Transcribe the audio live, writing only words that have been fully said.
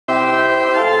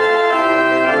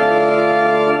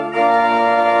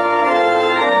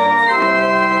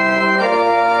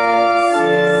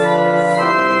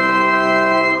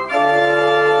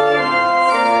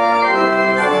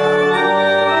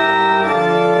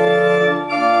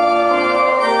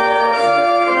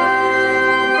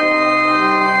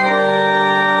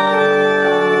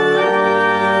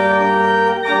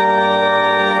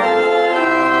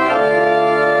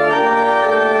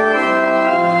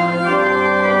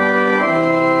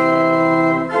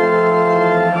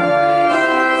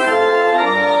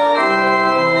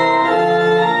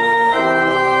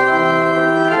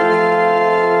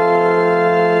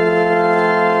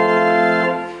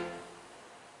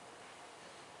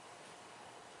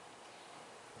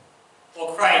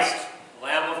O Christ, the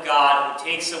Lamb of God, who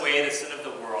takes away the sin of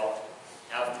the world,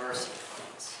 have mercy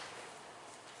on us.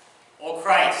 O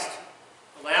Christ,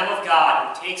 the Lamb of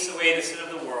God, who takes away the sin of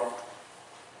the world,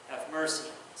 have mercy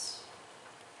on us.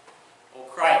 O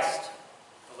Christ,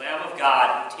 the Lamb of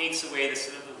God, who takes away the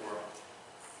sin of the world,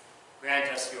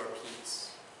 grant us your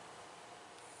peace.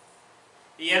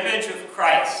 The image of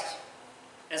Christ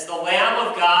as the Lamb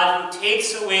of God who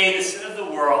takes away the sin of the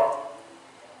world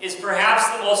is perhaps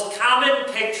the most common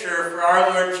picture for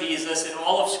our Lord Jesus in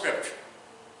all of Scripture.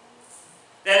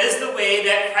 That is the way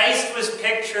that Christ was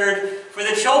pictured for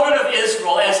the children of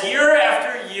Israel, as year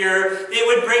after year they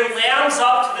would bring lambs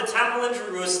up to the temple in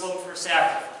Jerusalem for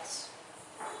sacrifice.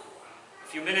 A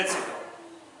few minutes ago,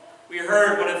 we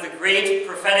heard one of the great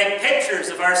prophetic pictures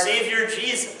of our Savior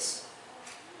Jesus.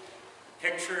 The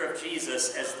picture of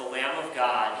Jesus as the Lamb of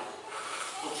God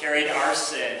who carried our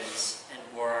sins and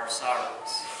bore our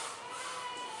sorrows.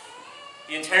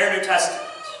 The entire New Testament,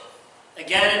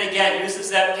 again and again,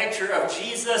 uses that picture of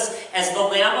Jesus as the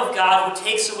Lamb of God who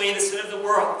takes away the sin of the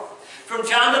world. From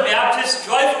John the Baptist's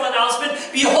joyful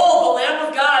announcement, "Behold, the Lamb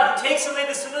of God who takes away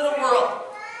the sin of the world,"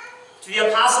 to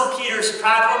the Apostle Peter's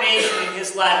proclamation in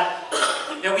his letter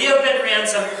that we have been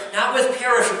ransomed not with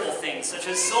perishable things such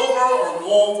as silver or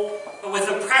gold, but with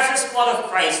the precious blood of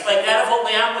Christ, like that of a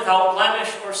lamb without blemish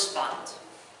or spot.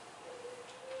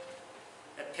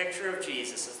 That picture of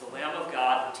Jesus as the Lamb of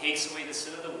God who takes away the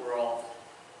sin of the world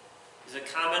is a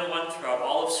common one throughout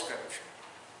all of Scripture.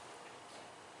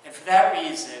 And for that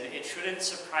reason, it shouldn't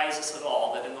surprise us at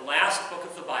all that in the last book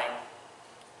of the Bible,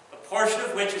 a portion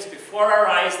of which is before our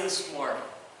eyes this morning,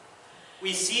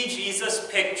 we see Jesus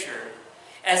pictured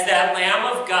as that Lamb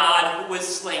of God who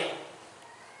was slain.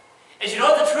 As you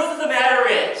know, the truth of the matter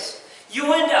is,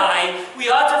 you and I, we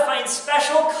ought to find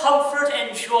special comfort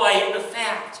and joy in the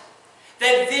fact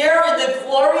that there in the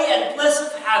glory and bliss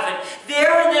of heaven,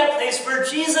 there in that place where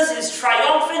Jesus is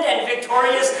triumphant and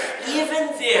victorious,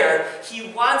 even there, he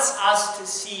wants us to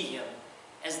see him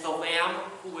as the Lamb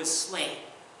who was slain.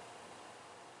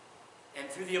 And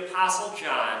through the Apostle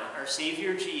John, our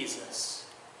Savior Jesus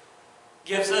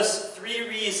gives us 3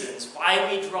 reasons why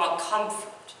we draw comfort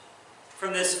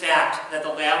from this fact that the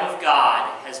Lamb of God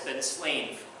has been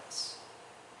slain for us.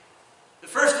 The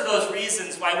first of those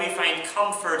reasons why we find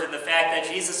comfort in the fact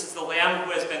that Jesus is the Lamb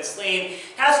who has been slain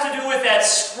has to do with that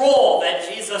scroll that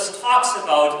Jesus talks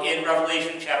about in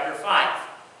Revelation chapter 5.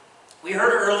 We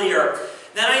heard earlier,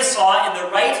 "Then I saw in the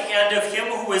right hand of him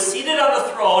who was seated on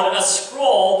the throne a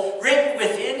scroll written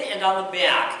within and on the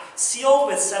back, sealed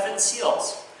with 7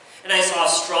 seals. And I saw a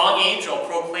strong angel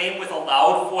proclaim with a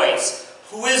loud voice,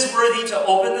 'Who is worthy to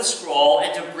open the scroll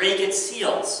and to break its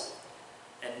seals?'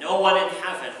 And no one in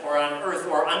heaven or on earth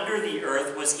or under the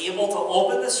earth was able to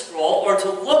open the scroll or to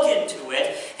look into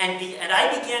it, and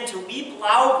I began to weep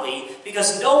loudly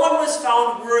because no one was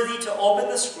found worthy to open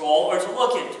the scroll or to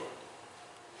look into it."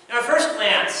 Now, at first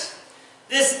glance,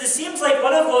 this seems like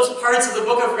one of those parts of the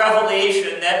book of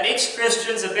Revelation that makes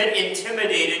Christians a bit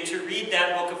intimidated to read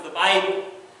that book of the Bible.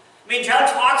 I mean,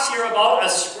 John talks here about a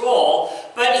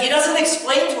scroll, but he doesn't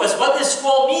explain to us what this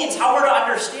scroll means, how we're to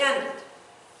understand it.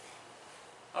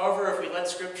 However, if we let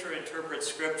Scripture interpret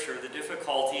Scripture, the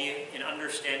difficulty in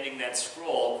understanding that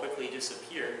scroll quickly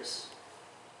disappears.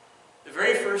 The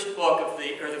very first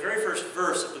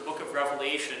verse of the book of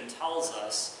Revelation tells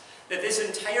us that this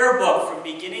entire book, from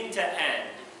beginning to end,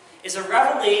 is a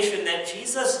revelation that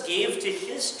Jesus gave to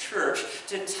his church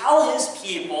to tell his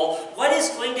people what is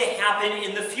going to happen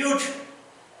in the future.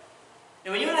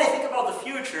 And when you and I think about the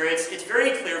future, it's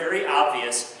very clear, very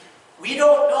obvious. We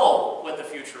don't know what the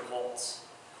future holds.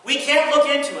 We can't look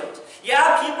into it.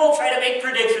 Yeah, people try to make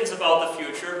predictions about the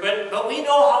future, but we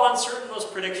know how uncertain those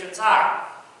predictions are.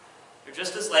 They're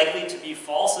just as likely to be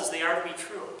false as they are to be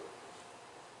true.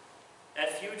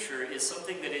 That future is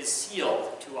something that is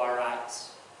sealed to our eyes.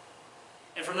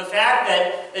 And from the fact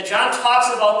that John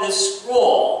talks about this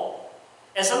scroll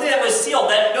as something that was sealed,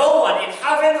 that no one in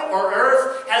heaven or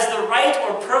earth has the right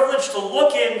or privilege to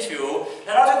look into,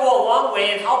 that ought to go a long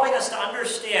way in helping us to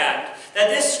understand that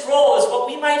this scroll is what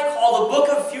we might call the book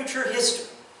of future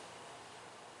history.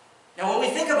 Now, when we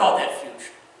think about that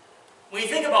future, when we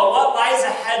think about what lies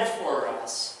ahead for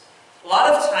us, a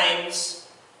lot of times,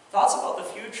 thoughts about the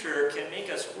future can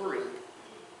make us worried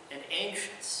and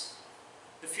anxious.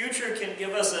 The future can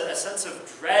give us a sense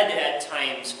of dread at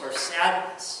times or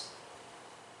sadness.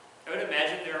 I would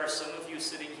imagine there are some of you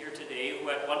sitting here today who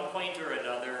at one point or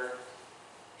another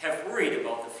have worried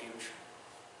about the future.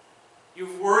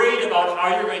 You've worried about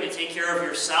how you're going to take care of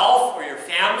yourself or your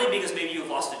family because maybe you've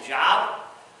lost a job,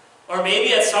 Or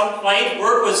maybe at some point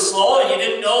work was slow and you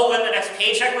didn't know when the next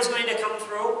paycheck was going to come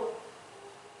through,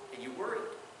 and you worried.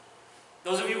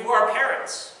 Those of you who are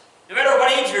parents, no matter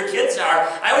what age your kids are,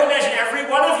 I would imagine every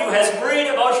one of you has worried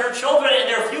about your children and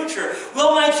their future.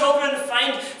 Will my children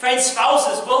find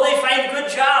spouses? Will they find good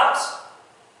jobs?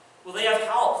 Will they have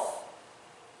health?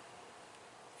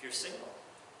 If you're single,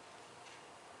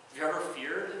 have you ever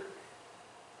feared,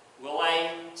 will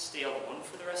I stay alone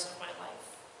for the rest of my life?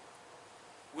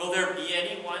 Will there be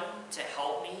anyone to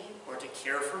help me or to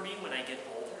care for me when I get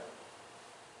older?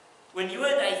 When you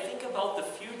and I think about the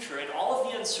future and all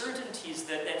of the uncertainties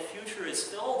that that future is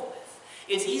filled with,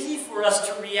 it's easy for us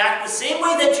to react the same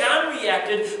way that John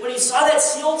reacted when he saw that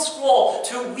sealed scroll,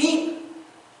 to weep,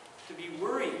 to be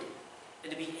worried,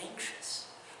 and to be anxious.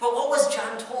 But what was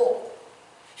John told?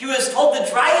 He was told to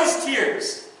dry his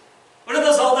tears. One of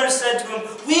those elders said to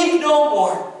him, "Weep no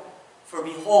more, for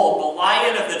behold, the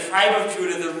Lion of the tribe of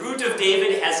Judah, the Root of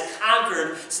David, has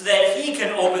conquered, so that he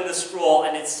can open the scroll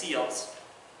and its seals."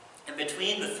 And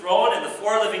between the throne and the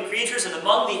four living creatures and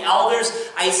among the elders,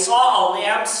 I saw a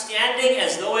lamb standing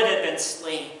as though it had been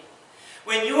slain.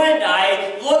 When you and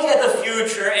I look at the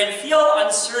future and feel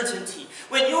uncertainty,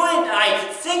 when you and I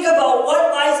think about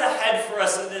what lies ahead for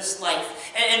us in this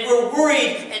life, and we're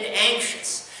worried and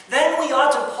anxious, then we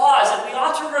ought to pause and we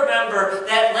ought to remember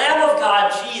that Lamb of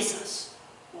God, Jesus,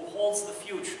 who holds the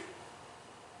future.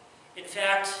 In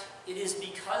fact, it is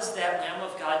because that Lamb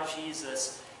of God,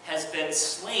 Jesus, has been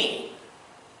slain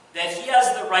that he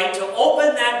has the right to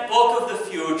open that book of the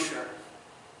future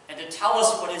and to tell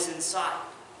us what is inside.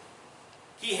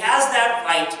 He has that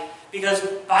right because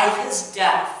by his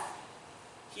death,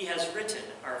 he has written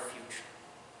our future.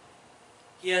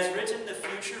 He has written the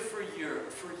future for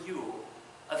you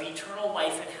of eternal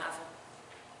life in heaven.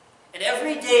 And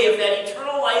every day of that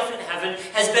eternal life in heaven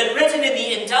has been written in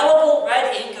the indelible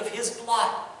red ink of his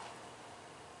blood.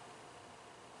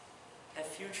 That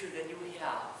future that you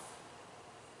have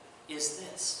is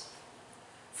this: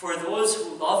 for those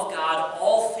who love God,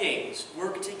 all things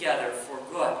work together for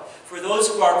good. For those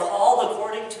who are called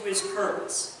according to his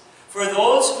purpose. For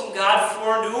those whom God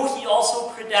foreknew, he also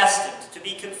predestined to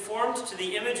be conformed to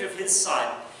the image of his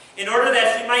Son, in order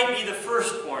that he might be the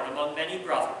firstborn among many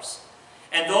brothers.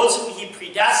 And those whom he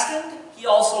predestined, he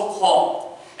also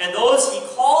called. And those he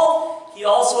called, he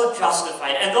also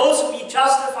justified. And those whom he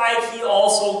justified, he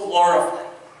also glorified.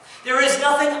 There is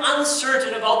nothing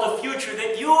uncertain about the future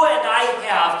that you and I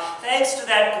have, thanks to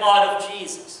that blood of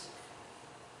Jesus.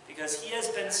 Because he has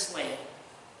been slain,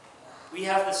 we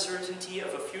have the certainty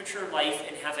of a future life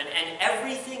in heaven. And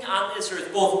everything on this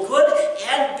earth, both good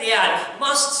and bad,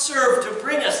 must serve to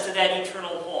bring us to that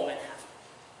eternal home in heaven.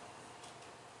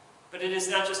 But it is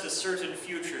not just a certain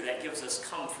future that gives us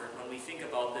comfort when we think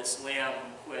about this Lamb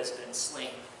who has been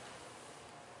slain.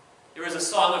 There was a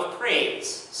song of praise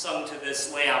sung to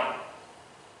this Lamb.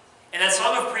 And that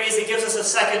song of praise, it gives us a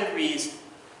second reason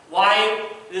why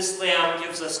this Lamb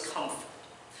gives us comfort.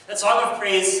 That song of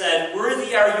praise said,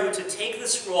 "Worthy are you to take the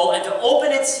scroll and to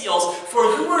open its seals, for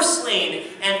you were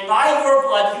slain, and by your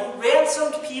blood you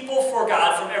ransomed people for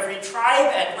God from every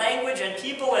tribe and language and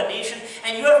people and nation,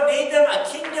 and you have made them a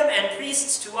kingdom and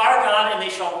priests to our God, and they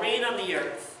shall reign on the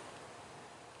earth."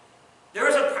 There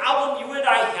is a problem you and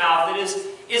I have that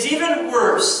is even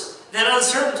worse than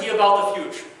uncertainty about the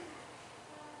future.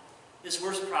 This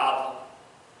worst problem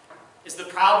is the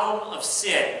problem of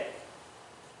sin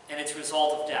and its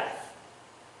result of death.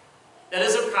 That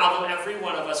is a problem every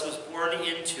one of us was born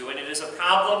into, and it is a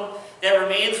problem that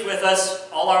remains with us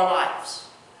all our lives.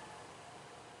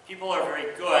 People are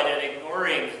very good at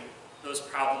ignoring those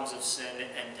problems of sin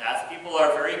and death. People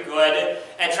are very good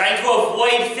at trying to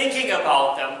avoid thinking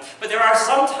about them, but there are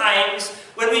some times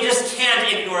when we just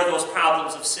can't ignore those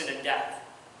problems of sin and death.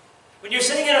 When you're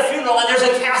sitting at a funeral and there's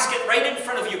a casket right in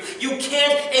front of you, you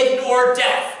can't ignore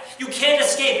death. You can't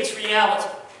escape its reality.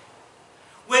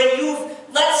 When you've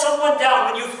let someone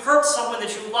down, when you've hurt someone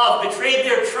that you love, betrayed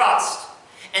their trust,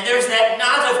 and there's that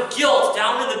knot of guilt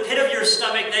down in the pit of your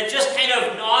stomach that just kind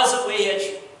of gnaws away at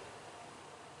you,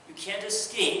 you can't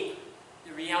escape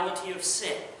the reality of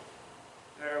sin,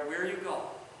 no matter where you go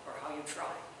or how you try.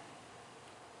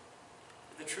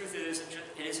 But the truth is,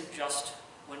 it isn't just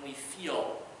when we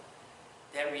feel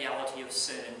that reality of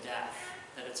sin and death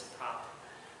that it's a problem.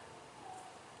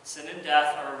 Sin and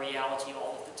death are a reality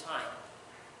all of the time.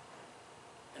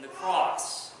 And the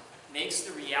cross makes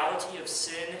the reality of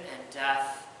sin and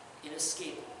death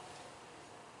inescapable.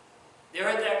 There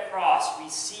at that cross, we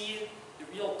see the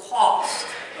real cost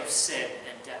of sin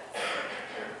and death.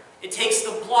 It takes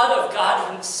the blood of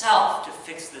God himself to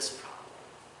fix this problem.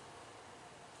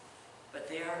 But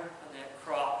there on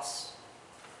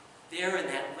there in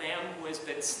that Lamb who has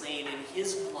been slain in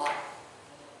his blood,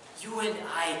 you and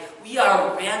I, we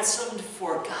are ransomed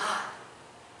for God.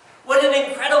 What an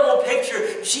incredible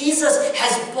picture. Jesus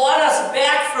has bought us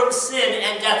back from sin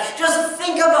and death. Just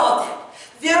think about that.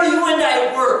 There you and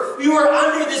I were. We were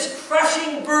under this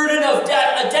crushing burden of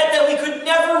debt, a debt that we could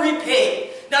never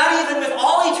repay, not even with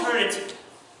all eternity.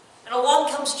 And along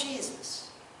comes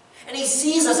Jesus. And he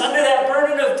sees us under that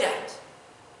burden of debt.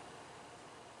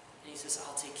 And he says,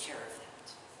 I'll take care of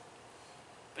that.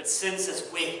 But sin says,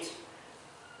 wait.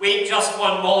 Wait just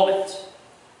one moment.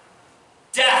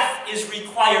 Death is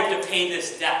required to pay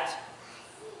this debt.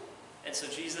 And so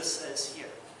Jesus says, here,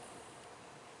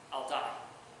 I'll die.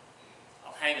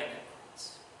 I'll hang on that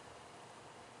cross.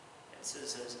 And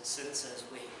sin says,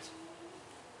 wait.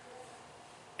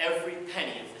 Every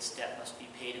penny of this debt must be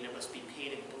paid, and it must be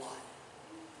paid in blood.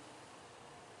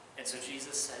 And so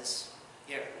Jesus says,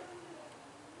 here,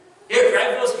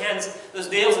 drag those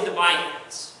nails into my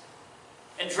hands.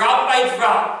 And drop by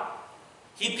drop,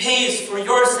 he pays for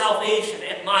your salvation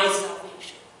and my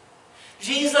salvation.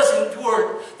 Jesus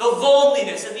endured the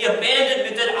loneliness and the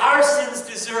abandonment that our sins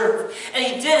deserve. And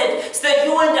he did it so that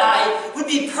you and I would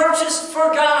be purchased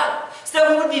for God, so that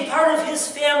we would be part of his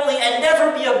family and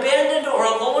never be abandoned or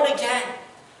alone again.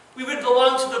 We would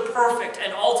belong to the perfect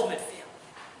and ultimate family.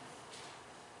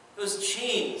 Those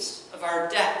chains of our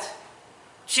debt,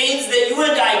 chains that you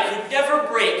and I could never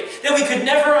break, that we could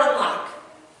never unlock,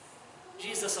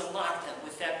 Jesus unlocked them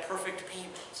with that perfect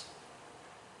payment.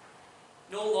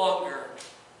 No longer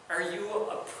are you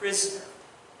a prisoner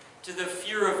to the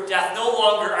fear of death. No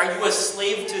longer are you a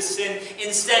slave to sin.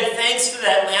 Instead, thanks to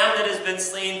that Lamb that has been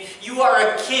slain, you are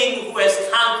a king who has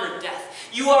conquered death.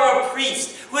 You are a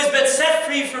priest who has been set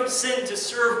free from sin to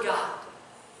serve God.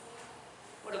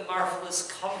 What a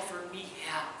marvelous comfort we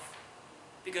have,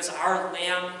 because our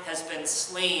Lamb has been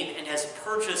slain and has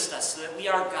purchased us so that we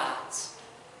are God's,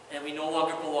 and we no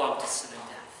longer belong to sin and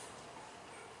death.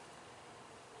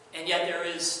 And yet there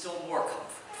is still more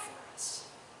comfort for us.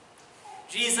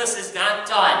 Jesus is not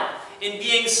done in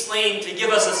being slain to give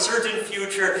us a certain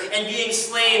future and being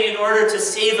slain in order to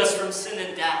save us from sin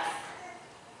and death.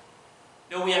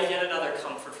 No, we have yet another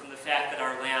comfort from the fact that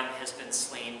our Lamb has been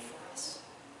slain for us.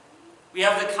 We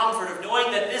have the comfort of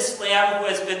knowing that this Lamb who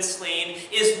has been slain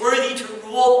is worthy to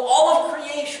rule all of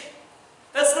creation.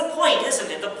 That's the point, isn't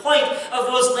it? The point of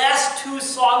those last two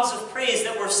songs of praise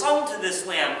that were sung to this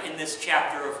Lamb in this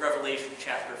chapter of Revelation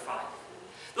chapter 5.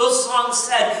 Those songs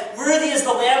said, worthy is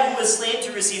the Lamb who was slain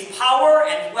to receive power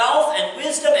and wealth and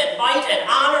wisdom and might and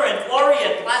honor and glory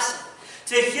and blessing.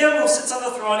 To him who sits on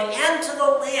the throne and to the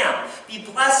Lamb be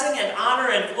blessing and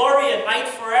honor and glory and might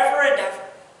forever and ever.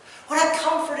 What a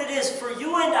comfort it is for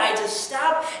you and I to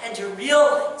stop and to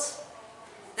realize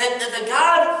that the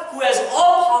God who has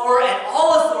all power and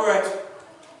all authority,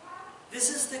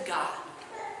 this is the God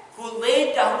who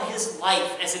laid down his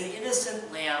life as an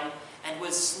innocent lamb and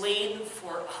was slain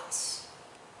for us.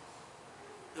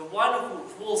 The one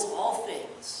who rules all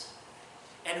things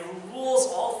and who rules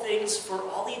all things for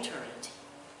all eternity.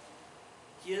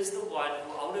 He is the one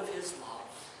who out of his love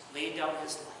laid down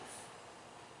his life.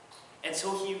 And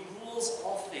so he rules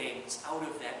all things out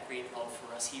of that great love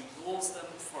for us. He rules them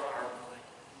for our good.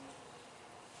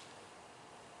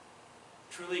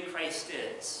 Truly, Christ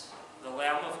is the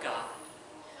Lamb of God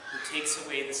who takes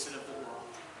away the sin of the world.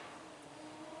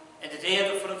 And today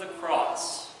at the foot of the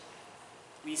cross,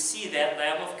 we see that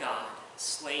Lamb of God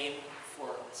slain for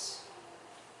us.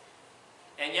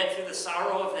 And yet through the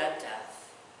sorrow of that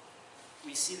death,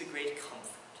 we see the great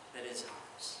comfort that is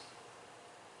ours.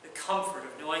 The comfort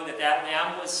of knowing that that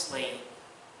Lamb was slain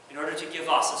in order to give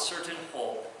us a certain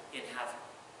hope in heaven.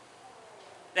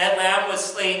 That Lamb was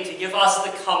slain to give us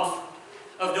the comfort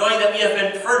of knowing that we have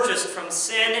been purchased from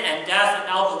sin and death and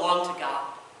now belong to God.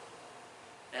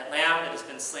 That Lamb that has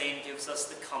been slain gives us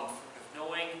the comfort of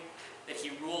knowing that he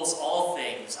rules all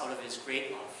things out of his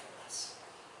great love for us.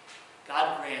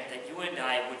 God grant that you and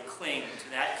I would cling to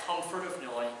that comfort of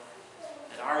knowing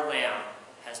that our Lamb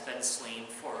has been slain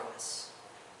for us.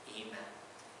 Amen.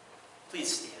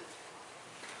 Please stand.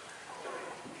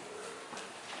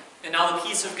 And now the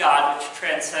peace of God, which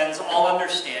transcends all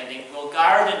understanding, will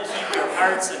guard and keep your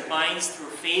hearts and minds through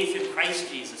faith in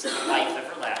Christ Jesus and life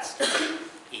everlasting.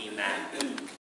 Amen.